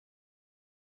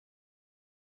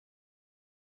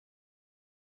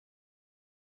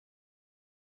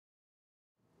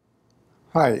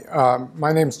Hi,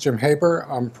 my name is Jim Haber.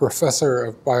 I'm professor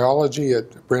of biology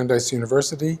at Brandeis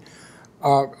University.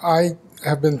 I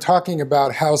have been talking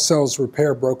about how cells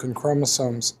repair broken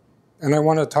chromosomes, and I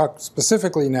want to talk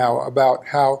specifically now about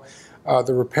how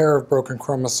the repair of broken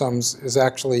chromosomes is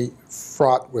actually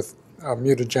fraught with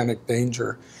mutagenic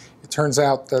danger. It turns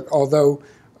out that although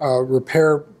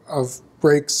repair of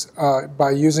breaks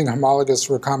by using homologous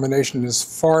recombination is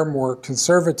far more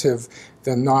conservative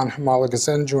than non-homologous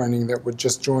end joining that would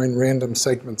just join random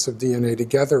segments of DNA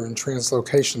together in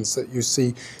translocations that you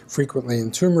see frequently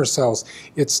in tumor cells,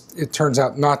 it turns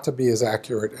out not to be as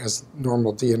accurate as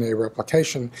normal DNA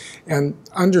replication. And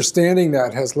understanding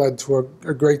that has led to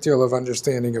a great deal of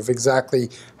understanding of exactly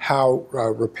how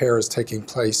repair is taking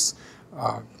place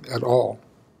at all.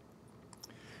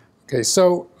 Okay,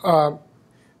 so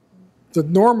the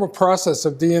normal process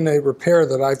of DNA repair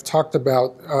that I've talked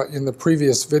about in the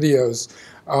previous videos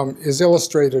is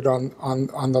illustrated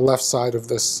on the left side of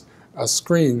this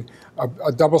screen.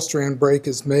 A double-strand break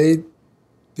is made.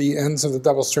 The ends of the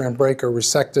double-strand break are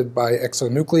resected by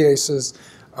exonucleases.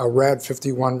 A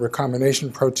Rad51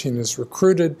 recombination protein is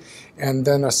recruited, and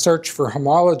then a search for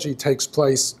homology takes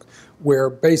place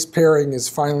where base pairing is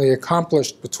finally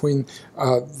accomplished between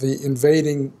the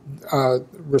invading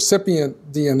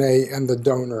recipient DNA and the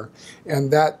donor.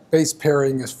 And that base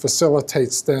pairing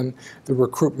facilitates then the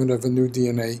recruitment of a new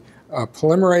DNA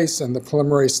polymerase, and the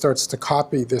polymerase starts to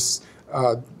copy this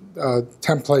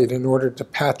template in order to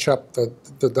patch up the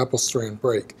double-strand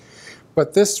break.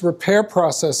 But this repair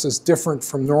process is different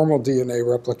from normal DNA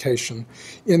replication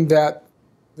in that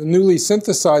the newly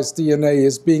synthesized DNA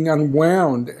is being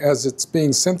unwound as it's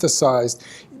being synthesized,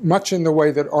 much in the way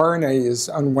that RNA is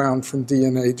unwound from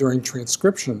DNA during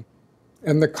transcription.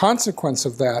 And the consequence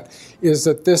of that is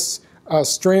that this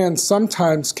strand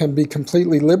sometimes can be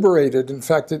completely liberated. In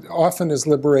fact, it often is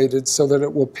liberated so that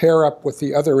it will pair up with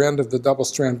the other end of the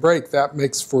double-strand break. That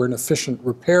makes for an efficient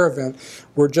repair event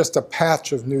where just a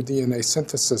patch of new DNA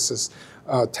synthesis has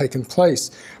taken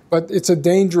place. But it's a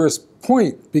dangerous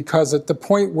point because at the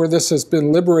point where this has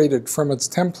been liberated from its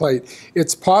template,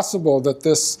 it's possible that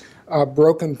this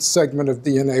broken segment of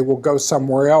DNA will go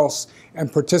somewhere else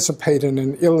and participate in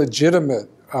an illegitimate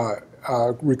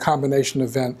recombination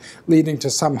event leading to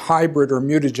some hybrid or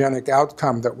mutagenic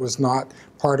outcome that was not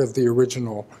part of the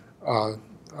original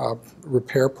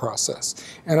repair process.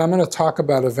 And I'm going to talk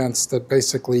about events that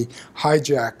basically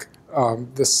hijack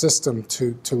this system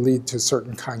to lead to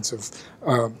certain kinds of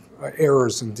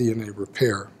errors in DNA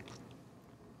repair.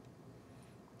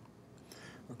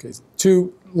 Okay,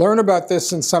 to learn about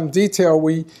this in some detail,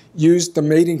 we used the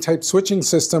mating type switching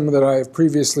system that I have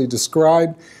previously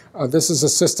described. This is a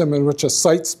system in which a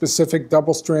site-specific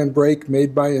double-strand break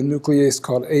made by a nuclease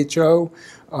called HO,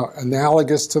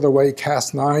 analogous to the way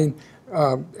Cas9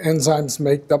 enzymes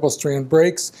make double-strand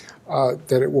breaks,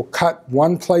 that it will cut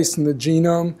one place in the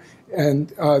genome and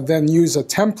then use a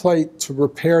template to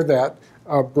repair that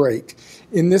break.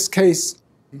 In this case,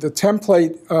 the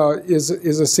template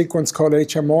is a sequence called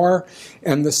HMR,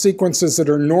 and the sequences that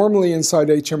are normally inside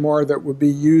HMR that would be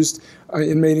used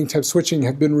in mating type switching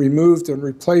have been removed and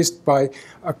replaced by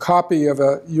a copy of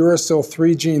a uracil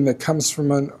 3 gene that comes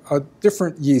from a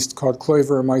different yeast called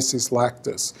Cloveromyces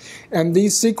lactis. And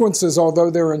these sequences, although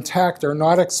they're intact, are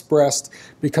not expressed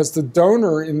because the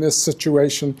donor in this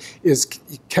situation is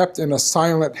kept in a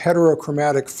silent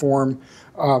heterochromatic form,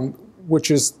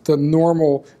 which is the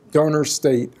normal donor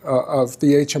state of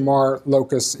the HMR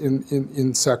locus in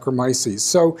Saccharomyces.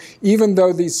 So even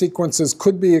though these sequences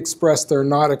could be expressed, they're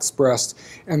not expressed,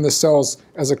 and the cells,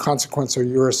 as a consequence, are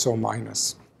uracil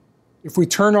minus. If we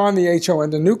turn on the HO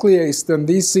endonuclease, then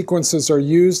these sequences are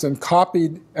used and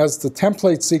copied as the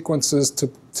template sequences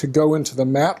to go into the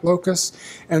MAT locus,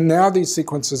 and now these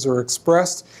sequences are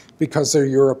expressed because they're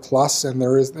Ura plus and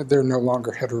they're no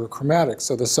longer heterochromatic.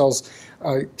 So the cells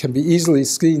can be easily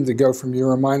seen to go from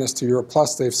Ura minus to Ura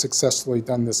plus. They've successfully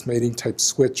done this mating type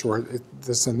switch or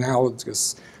this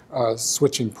analogous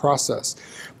switching process.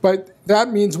 But that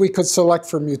means we could select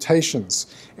for mutations.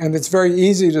 And it's very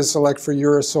easy to select for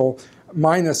uracil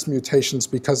minus mutations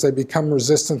because they become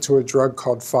resistant to a drug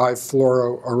called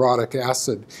 5-fluoroorotic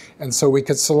acid. And so we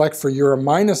could select for Ura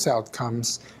minus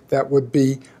outcomes that would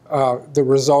be the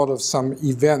result of some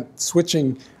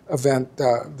switching event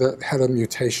that had a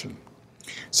mutation.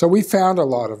 So we found a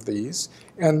lot of these,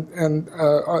 and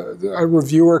a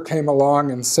reviewer came along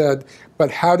and said,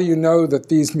 but how do you know that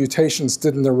these mutations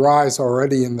didn't arise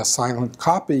already in the silent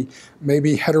copy?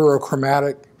 Maybe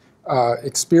heterochromatic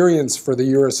experience for the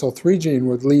uracil 3 gene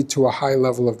would lead to a high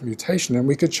level of mutation. And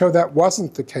we could show that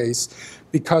wasn't the case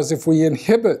because if we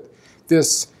inhibit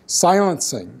this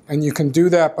silencing. And you can do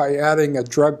that by adding a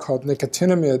drug called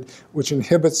nicotinamide, which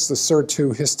inhibits the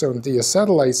SIR2 histone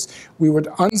deacetylase. We would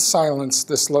unsilence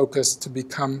this locus to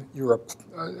become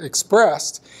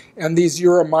expressed, and these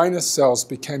ura- cells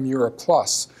became ura+,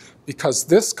 because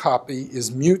this copy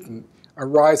is mutant,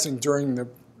 arising during the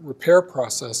repair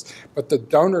process, but the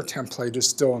donor template is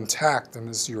still intact and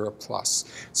is ura+.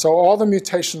 So all the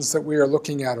mutations that we are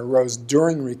looking at arose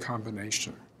during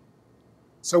recombination.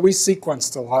 So we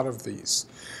sequenced a lot of these.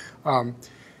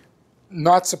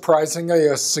 Not surprisingly,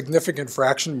 a significant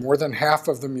fraction, more than half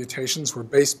of the mutations were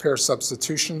base pair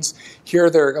substitutions.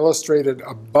 Here they're illustrated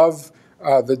above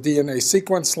the DNA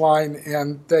sequence line,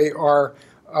 and they are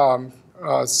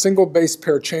single base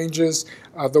pair changes.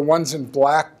 The ones in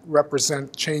black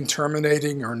represent chain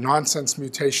terminating or nonsense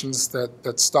mutations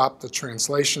that stop the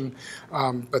translation,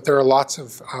 but there are lots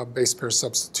of base pair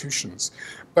substitutions.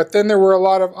 But then there were a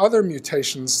lot of other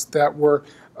mutations that were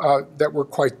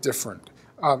quite different.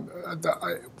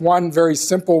 One very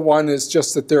simple one is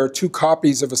just that there are two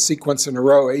copies of a sequence in a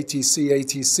row, ATC,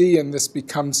 ATC, and this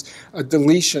becomes a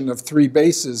deletion of 3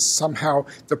 bases. Somehow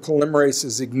the polymerase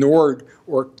is ignored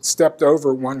or stepped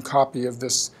over one copy of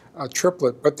this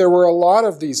triplet. But there were a lot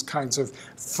of these kinds of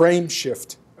frame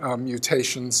shift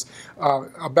mutations.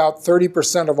 About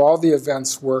 30% of all the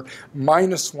events were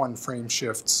 -1 frame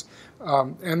shifts.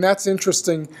 And that's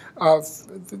interesting,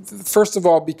 first of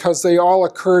all, because they all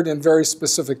occurred in very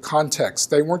specific contexts.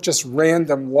 They weren't just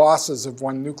random losses of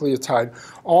one nucleotide.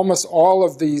 Almost all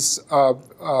of these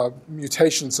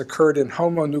mutations occurred in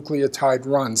homonucleotide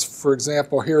runs. For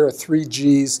example, here are 3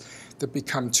 Gs that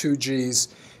become 2 Gs,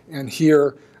 and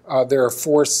here there are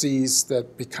 4 Cs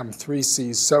that become 3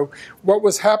 Cs. So what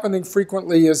was happening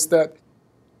frequently is that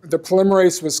the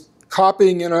polymerase was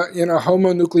copying in a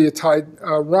homonucleotide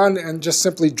run and just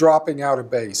simply dropping out a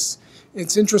base.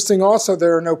 It's interesting also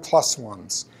there are no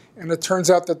 +1s. And it turns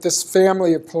out that this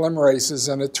family of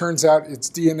polymerases, and it turns out it's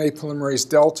DNA polymerase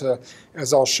delta,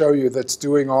 as I'll show you, that's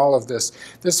doing all of this.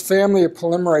 This family of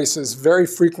polymerases very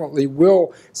frequently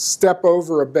will step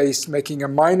over a base, making a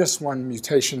 -1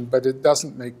 mutation, but it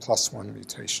doesn't make +1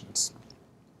 mutations.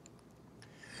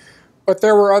 But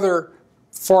there were other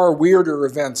far weirder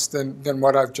events than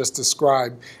what I've just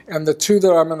described. And the two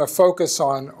that I'm going to focus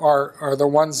on are the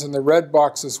ones in the red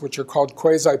boxes, which are called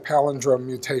quasi-palindrome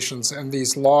mutations, and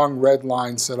these long red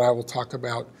lines that I will talk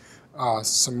about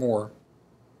some more.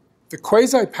 The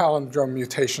quasi-palindrome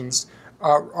mutations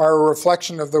are a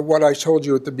reflection of what I told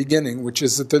you at the beginning, which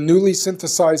is that the newly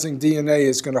synthesizing DNA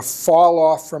is going to fall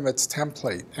off from its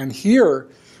template. And here,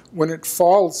 when it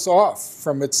falls off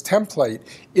from its template,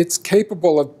 it's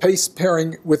capable of base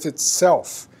pairing with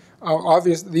itself.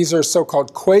 Obviously, these are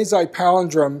so-called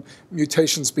quasi-palindrome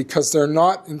mutations because they're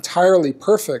not entirely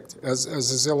perfect, as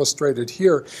is illustrated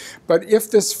here. But if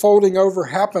this folding over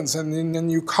happens and then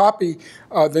you copy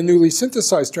the newly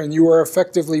synthesized strain, you are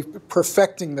effectively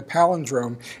perfecting the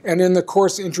palindrome and in the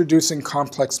course introducing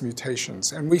complex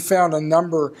mutations. And we found a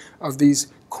number of these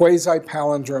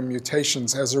quasi-palindrome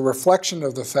mutations as a reflection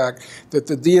of the fact that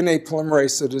the DNA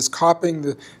polymerase that is copying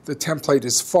the template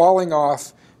is falling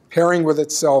off, pairing with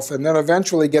itself, and then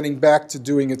eventually getting back to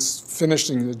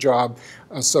finishing the job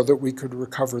so that we could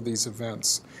recover these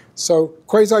events. So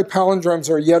quasi-palindromes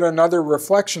are yet another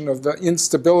reflection of the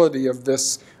instability of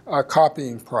this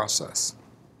copying process.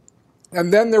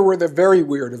 And then there were the very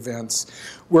weird events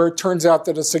where it turns out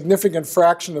that a significant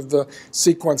fraction of the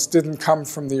sequence didn't come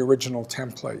from the original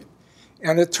template.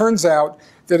 And it turns out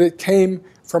that it came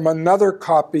from another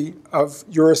copy of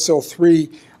uracil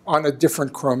 3 on a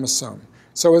different chromosome.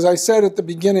 So as I said at the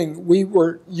beginning, we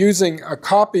were using a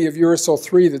copy of uracil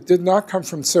 3 that did not come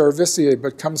from Cerevisiae,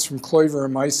 but comes from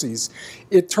Cloiveromyces.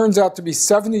 It turns out to be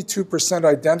 72%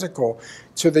 identical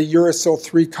to the uracil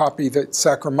 3 copy that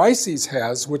Saccharomyces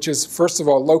has, which is, first of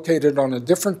all, located on a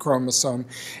different chromosome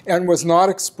and was not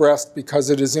expressed because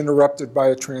it is interrupted by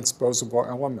a transposable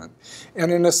element.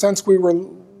 And in a sense, we were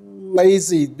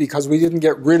lazy because we didn't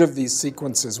get rid of these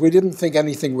sequences. We didn't think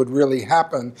anything would really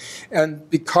happen. And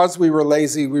because we were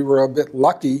lazy, we were a bit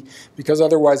lucky because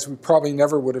otherwise we probably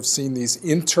never would have seen these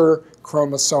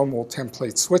interchromosomal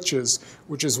template switches,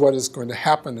 which is what is going to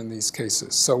happen in these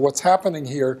cases. So what's happening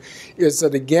here is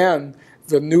that, again,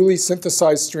 the newly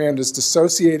synthesized strand is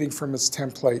dissociating from its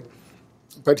template.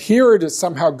 But here it is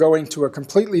somehow going to a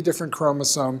completely different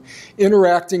chromosome,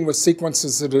 interacting with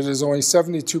sequences that it is only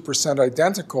 72%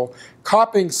 identical,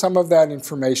 copying some of that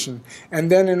information,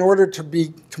 and then in order to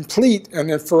be complete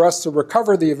and for us to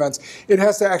recover the events, it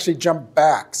has to actually jump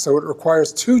back. So it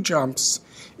requires 2 jumps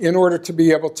in order to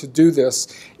be able to do this,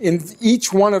 in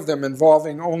each one of them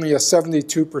involving only a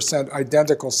 72%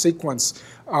 identical sequence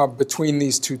between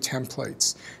these two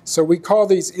templates. So we call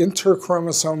these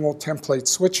interchromosomal template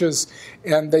switches,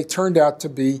 and they turned out to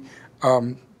be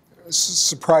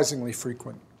surprisingly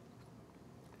frequent.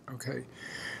 Okay.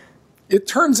 It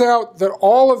turns out that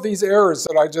all of these errors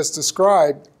that I just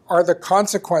described are the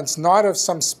consequence not of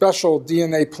some special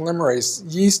DNA polymerase.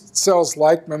 Yeast cells,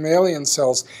 like mammalian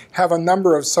cells, have a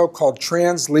number of so-called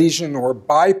translesion or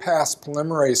bypass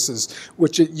polymerases,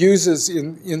 which it uses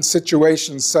in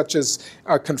situations such as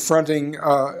confronting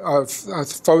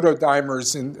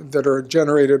photodimers that are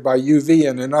generated by UV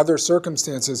and in other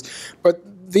circumstances. But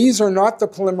these are not the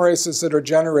polymerases that are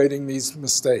generating these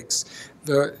mistakes.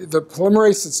 The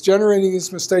polymerase that's generating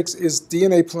these mistakes is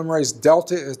DNA polymerase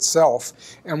delta itself,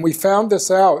 and we found this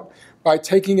out by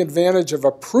taking advantage of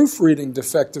a proofreading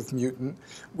defective mutant,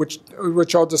 which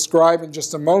I'll describe in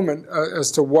just a moment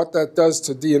as to what that does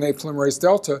to DNA polymerase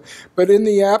delta. But in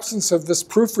the absence of this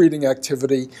proofreading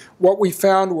activity, what we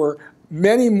found were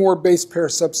many more base pair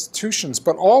substitutions,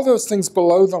 but all those things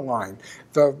below the line,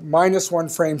 the -1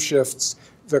 frame shifts,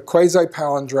 the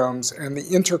quasi-palindromes, and the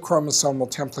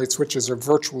interchromosomal template switches are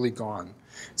virtually gone.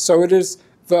 So it is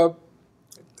the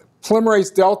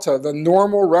polymerase delta, the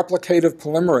normal replicative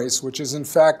polymerase, which is in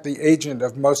fact the agent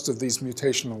of most of these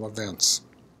mutational events.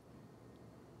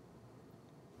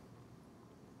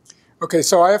 Okay,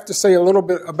 so I have to say a little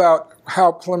bit about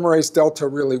how polymerase delta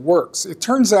really works. It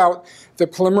turns out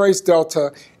that polymerase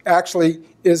delta actually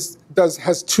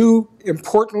has two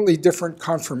importantly different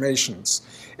conformations.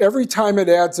 Every time it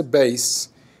adds a base,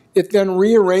 it then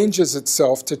rearranges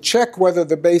itself to check whether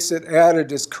the base it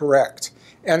added is correct.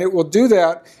 And it will do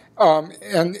that,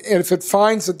 and if it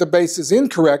finds that the base is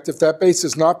incorrect, if that base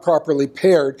is not properly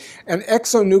paired, an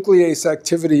exonuclease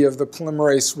activity of the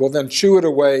polymerase will then chew it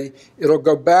away. It'll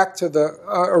go back to the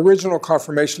original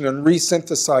conformation and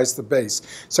resynthesize the base.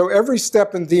 So every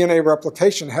step in DNA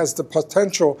replication has the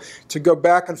potential to go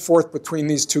back and forth between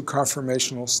these two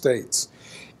conformational states.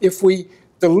 If we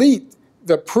delete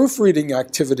the proofreading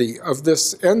activity of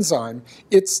this enzyme,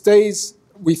 it stays,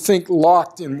 we think,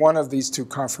 locked in one of these two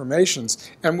conformations.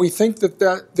 And we think that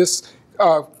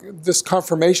this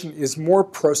conformation is more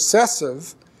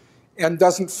processive and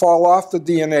doesn't fall off the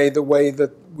DNA the way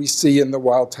that we see in the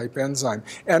wild-type enzyme.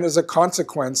 And as a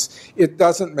consequence, it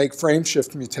doesn't make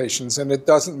frameshift mutations, and it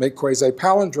doesn't make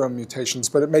quasi-palindrome mutations,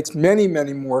 but it makes many,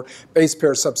 many more base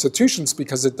pair substitutions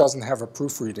because it doesn't have a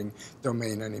proofreading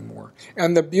domain anymore.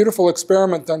 And the beautiful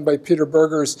experiment done by Peter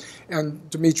Burgers and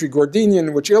Dmitry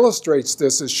Gordinian, which illustrates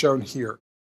this, is shown here.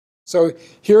 So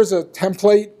here's a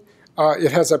template.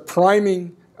 It has a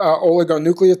priming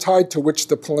oligonucleotide to which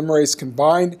the polymerase can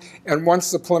bind, and once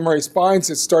the polymerase binds,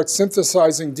 it starts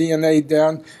synthesizing DNA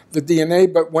down the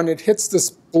DNA, but when it hits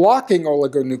this blocking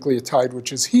oligonucleotide,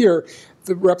 which is here,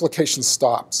 the replication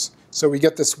stops. So we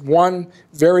get this one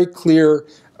very clear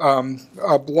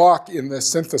block in the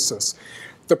synthesis.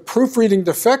 The proofreading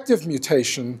defective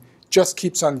mutation just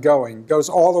keeps on going, goes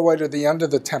all the way to the end of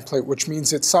the template, which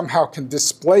means it somehow can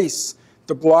displace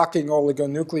the blocking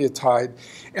oligonucleotide.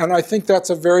 And I think that's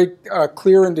a very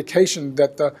clear indication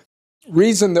that the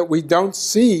reason that we don't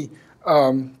see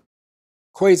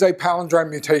quasi-palindrome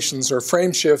mutations or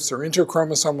frame shifts or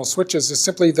interchromosomal switches is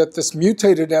simply that this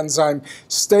mutated enzyme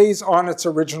stays on its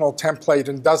original template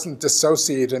and doesn't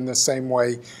dissociate in the same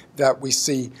way that we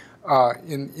see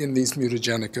in these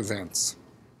mutagenic events.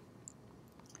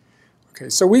 Okay,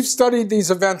 so we've studied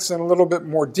these events in a little bit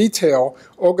more detail.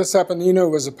 Olga Saponina, who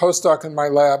was a postdoc in my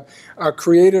lab,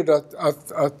 created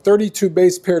a 32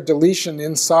 base pair deletion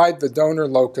inside the donor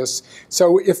locus.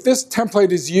 So if this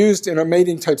template is used in a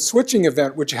mating type switching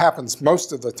event, which happens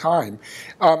most of the time,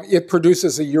 it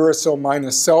produces a uracil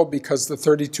minus cell because the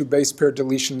 32 base pair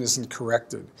deletion isn't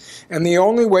corrected. And the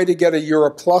only way to get a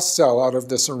ura plus cell out of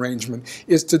this arrangement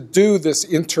is to do this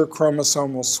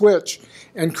interchromosomal switch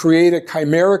and create a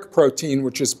chimeric protein,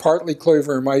 which is partly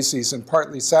Clover-myces and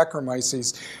partly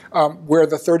Saccharomyces, where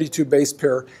the 32 base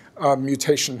pair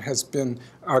mutation has been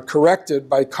corrected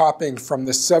by copying from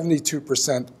the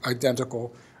 72%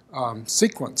 identical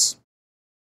sequence.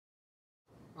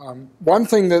 One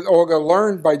thing that Olga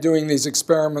learned by doing these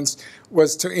experiments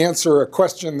was to answer a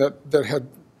question that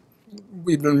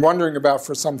we'd been wondering about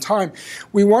for some time.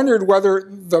 We wondered whether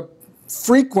the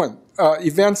frequent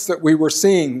events that we were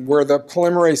seeing where the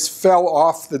polymerase fell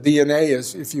off the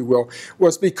DNA, if you will,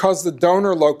 was because the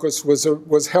donor locus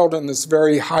was held in this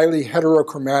very highly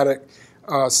heterochromatic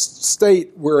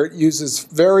state where it uses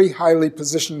very highly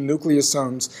positioned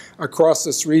nucleosomes across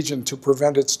this region to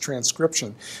prevent its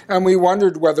transcription. And we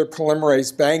wondered whether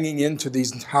polymerase banging into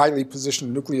these highly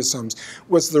positioned nucleosomes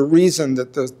was the reason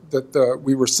that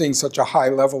we were seeing such a high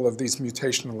level of these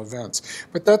mutational events.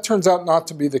 But that turns out not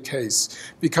to be the case,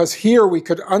 because here we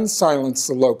could unsilence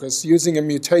the locus using a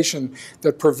mutation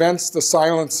that prevents the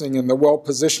silencing and the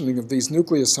well-positioning of these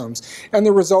nucleosomes, and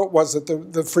the result was that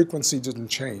the frequency didn't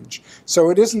change. So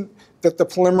it isn't that the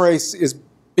polymerase is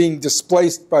being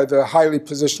displaced by the highly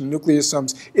positioned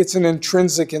nucleosomes, it's an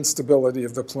intrinsic instability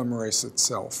of the polymerase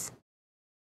itself.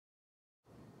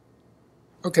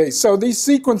 Okay, so these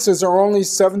sequences are only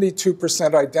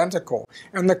 72% identical.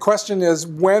 And the question is,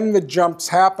 when the jumps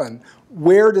happen,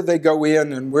 where do they go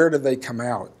in and where do they come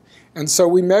out? And so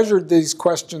we measured these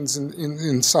questions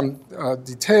in some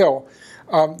detail.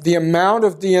 The amount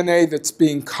of DNA that's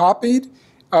being copied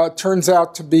turns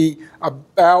out to be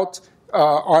about,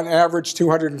 on average,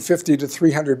 250 to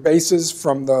 300 bases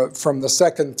from the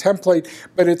second template,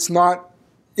 but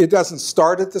it doesn't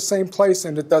start at the same place,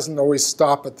 and it doesn't always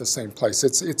stop at the same place.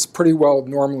 It's pretty well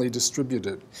normally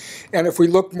distributed. And if we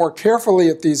look more carefully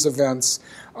at these events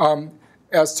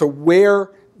as to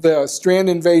where the strand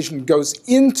invasion goes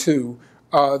into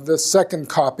the second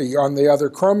copy on the other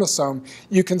chromosome,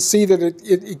 you can see that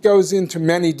it goes into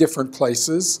many different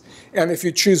places. And if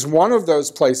you choose one of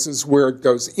those places where it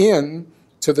goes in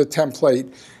to the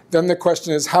template, then the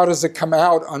question is, how does it come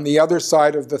out on the other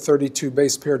side of the 32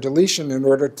 base pair deletion in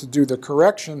order to do the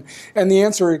correction? And the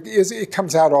answer is it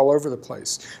comes out all over the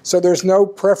place. So there's no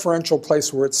preferential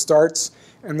place where it starts,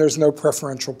 and there's no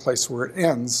preferential place where it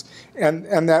ends. And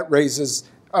that raises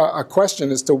a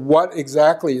question as to what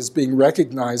exactly is being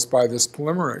recognized by this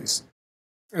polymerase.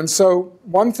 And so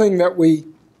one thing that we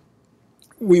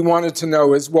wanted to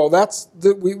know is, well,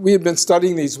 we had been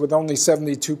studying these with only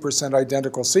 72%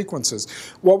 identical sequences.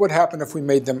 What would happen if we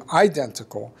made them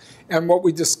identical? And what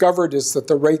we discovered is that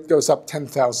the rate goes up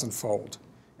 10,000-fold.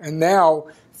 And now,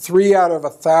 3 out of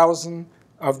 1,000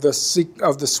 of the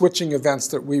switching events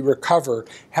that we recover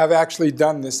have actually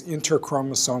done this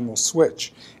interchromosomal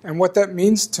switch. And what that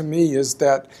means to me is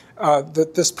that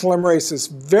this polymerase is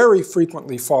very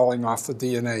frequently falling off the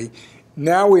DNA.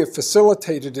 Now we have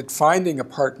facilitated it finding a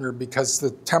partner because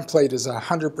the template is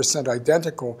 100%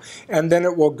 identical, and then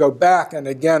it will go back, and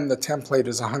again the template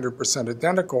is 100%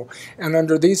 identical. And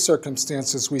under these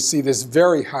circumstances, we see this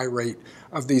very high rate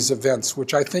of these events,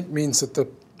 which I think means that the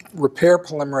repair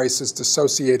polymerase is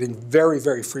dissociating very,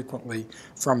 very frequently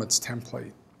from its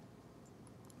template.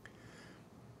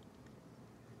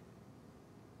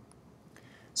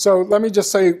 So let me just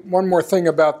say one more thing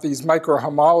about these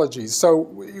microhomologies. So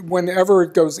whenever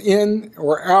it goes in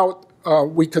or out,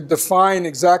 we could define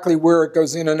exactly where it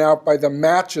goes in and out by the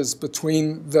matches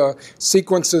between the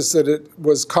sequences that it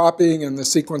was copying and the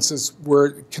sequences where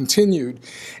it continued.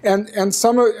 And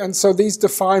so these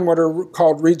define what are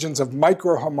called regions of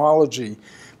microhomology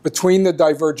between the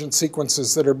divergent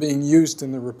sequences that are being used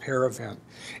in the repair event.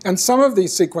 And some of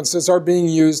these sequences are being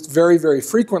used very, very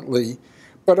frequently,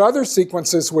 but other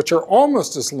sequences, which are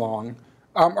almost as long,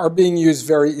 are being used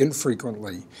very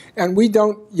infrequently. And we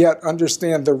don't yet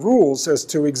understand the rules as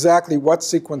to exactly what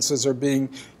sequences are being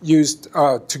used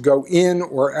to go in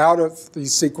or out of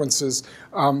these sequences.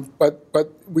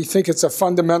 But we think it's a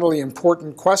fundamentally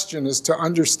important question, is to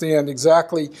understand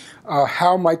exactly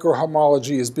how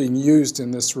microhomology is being used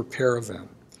in this repair event.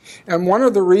 And one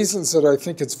of the reasons that I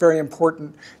think it's very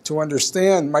important to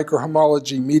understand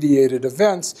microhomology-mediated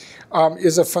events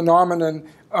is a phenomenon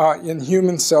in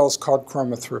human cells called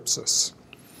chromothripsis.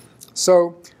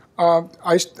 So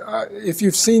if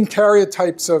you've seen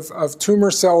karyotypes of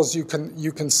tumor cells, you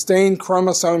can stain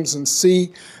chromosomes and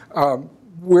see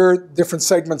where different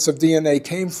segments of DNA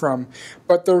came from.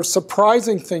 But the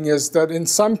surprising thing is that in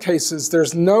some cases,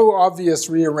 there's no obvious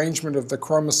rearrangement of the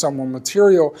chromosomal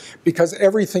material because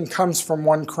everything comes from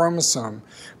one chromosome.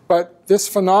 But this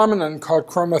phenomenon called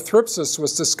chromothripsis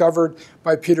was discovered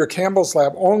by Peter Campbell's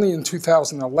lab only in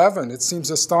 2011. It seems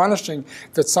astonishing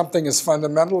that something as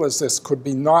fundamental as this could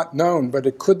be not known, but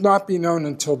it could not be known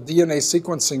until DNA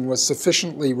sequencing was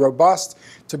sufficiently robust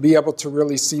to be able to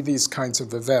really see these kinds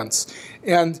of events.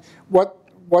 And what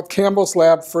Campbell's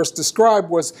lab first described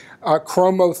was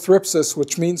chromothripsis,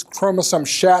 which means chromosome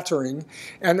shattering.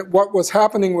 And what was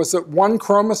happening was that one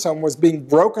chromosome was being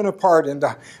broken apart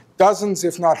into dozens,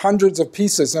 if not hundreds of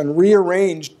pieces and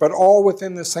rearranged, but all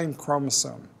within the same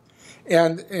chromosome.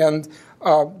 And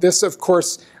this, of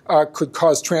course, could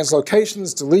cause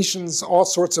translocations, deletions, all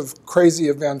sorts of crazy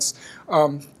events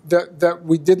that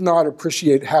we did not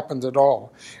appreciate happened at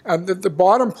all. And the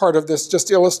bottom part of this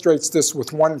just illustrates this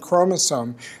with one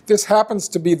chromosome. This happens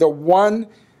to be the one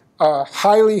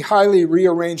highly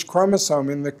rearranged chromosome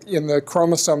in the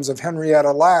chromosomes of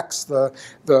Henrietta Lacks, the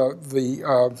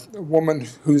woman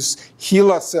whose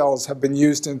HeLa cells have been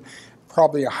used in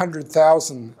probably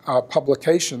 100,000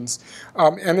 publications.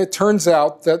 And it turns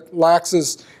out that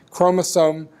Lax's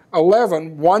chromosome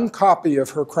 11, one copy of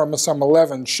her chromosome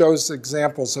 11, shows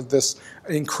examples of this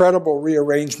incredible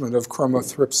rearrangement of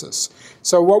chromothripsis.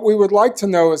 So what we would like to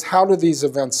know is, how do these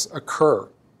events occur?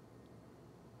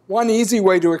 One easy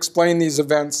way to explain these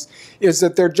events is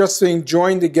that they're just being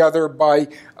joined together by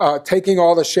taking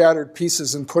all the shattered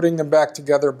pieces and putting them back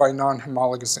together by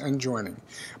non-homologous end joining.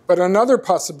 But another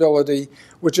possibility,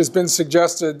 which has been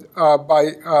suggested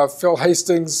by Phil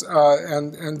Hastings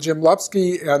and Jim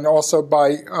Lupsky, and also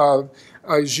by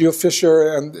Gilles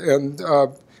Fischer and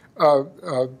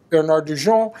Bernard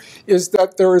Dujon, is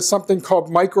that there is something called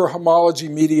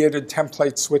microhomology-mediated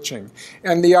template switching.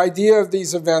 And the idea of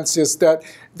these events is that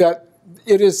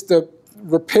it is the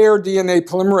repair DNA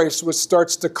polymerase which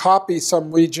starts to copy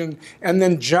some region and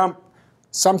then jump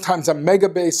sometimes a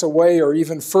megabase away or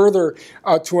even further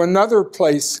to another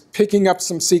place, picking up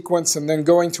some sequence and then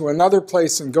going to another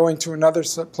place and going to another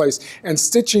place and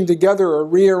stitching together a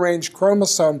rearranged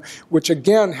chromosome, which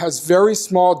again has very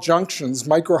small junctions,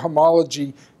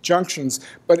 microhomology junctions,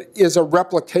 but is a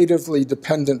replicatively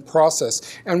dependent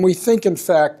process. And we think, in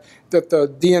fact, that the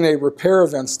DNA repair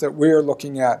events that we're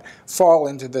looking at fall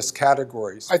into this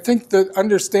category. I think that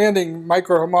understanding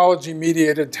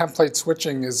microhomology-mediated template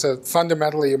switching is a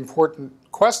fundamentally important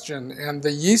question, and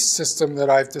the yeast system that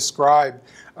I've described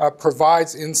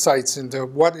provides insights into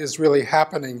what is really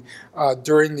happening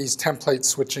during these template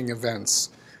switching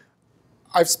events.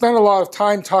 I've spent a lot of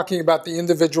time talking about the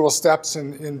individual steps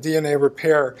in DNA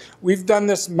repair. We've done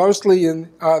this mostly in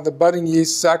the budding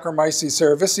yeast Saccharomyces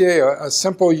cerevisiae, a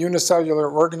simple unicellular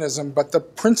organism, but the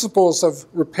principles of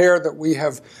repair that we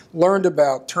have learned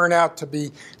about turn out to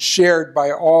be shared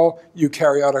by all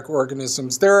eukaryotic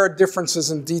organisms. There are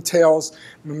differences in details.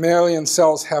 Mammalian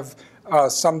cells have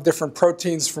some different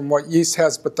proteins from what yeast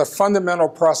has, but the fundamental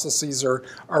processes are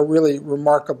really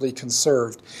remarkably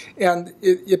conserved. And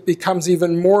it becomes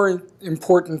even more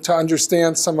important to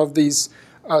understand some of these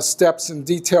steps in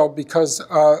detail because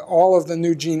all of the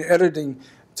new gene editing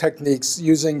techniques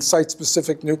using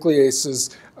site-specific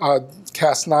nucleases,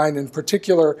 Cas9 in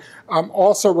particular,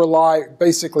 also rely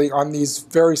basically on these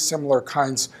very similar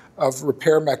kinds of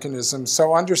repair mechanisms.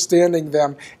 So understanding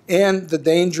them and the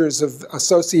dangers of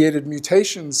associated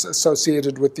mutations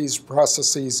associated with these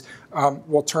processes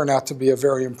will turn out to be a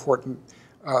very important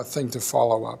thing to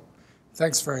follow up.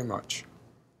 Thanks very much.